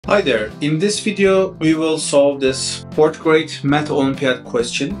Hi there, in this video we will solve this 4th grade Math Olympiad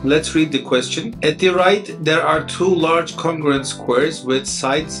question. Let's read the question. At the right there are two large congruent squares with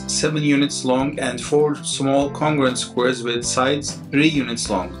sides 7 units long and 4 small congruent squares with sides 3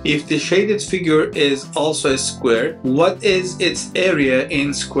 units long. If the shaded figure is also a square, what is its area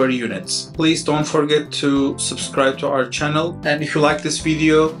in square units? Please don't forget to subscribe to our channel, and if you like this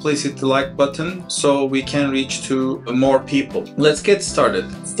video please hit the like button so we can reach to more people. Let's get started.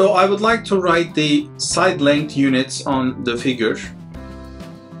 So I would like to write the side length units on the figure.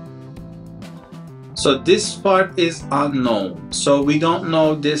 So this part is unknown, so we don't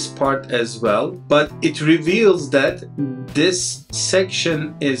know this part as well, but it reveals that this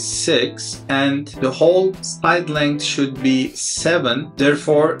section is 6 and the whole side length should be 7.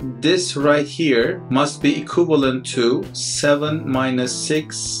 Therefore this right here must be equivalent to 7 minus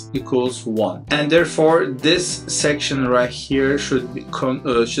 6 equals 1, and therefore this section right here should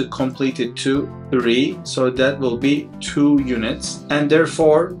complete it to 3, so that will be 2 units, and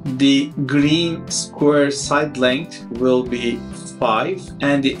therefore the green square side length will be 5,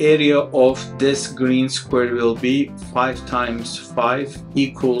 and the area of this green square will be 5 times 5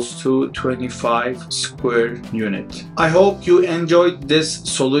 equals to 25 square unit. I hope you enjoyed this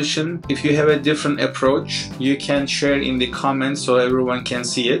solution. If you have a different approach, you can share in the comments so everyone can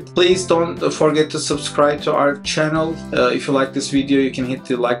see it. Please don't forget to subscribe to our channel. If you like this video, you can hit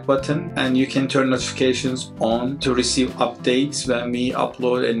the like button and you can turn notifications on to receive updates when we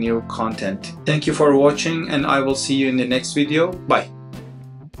upload a new content. Thank you for watching, and I will see you in the next video. Bye.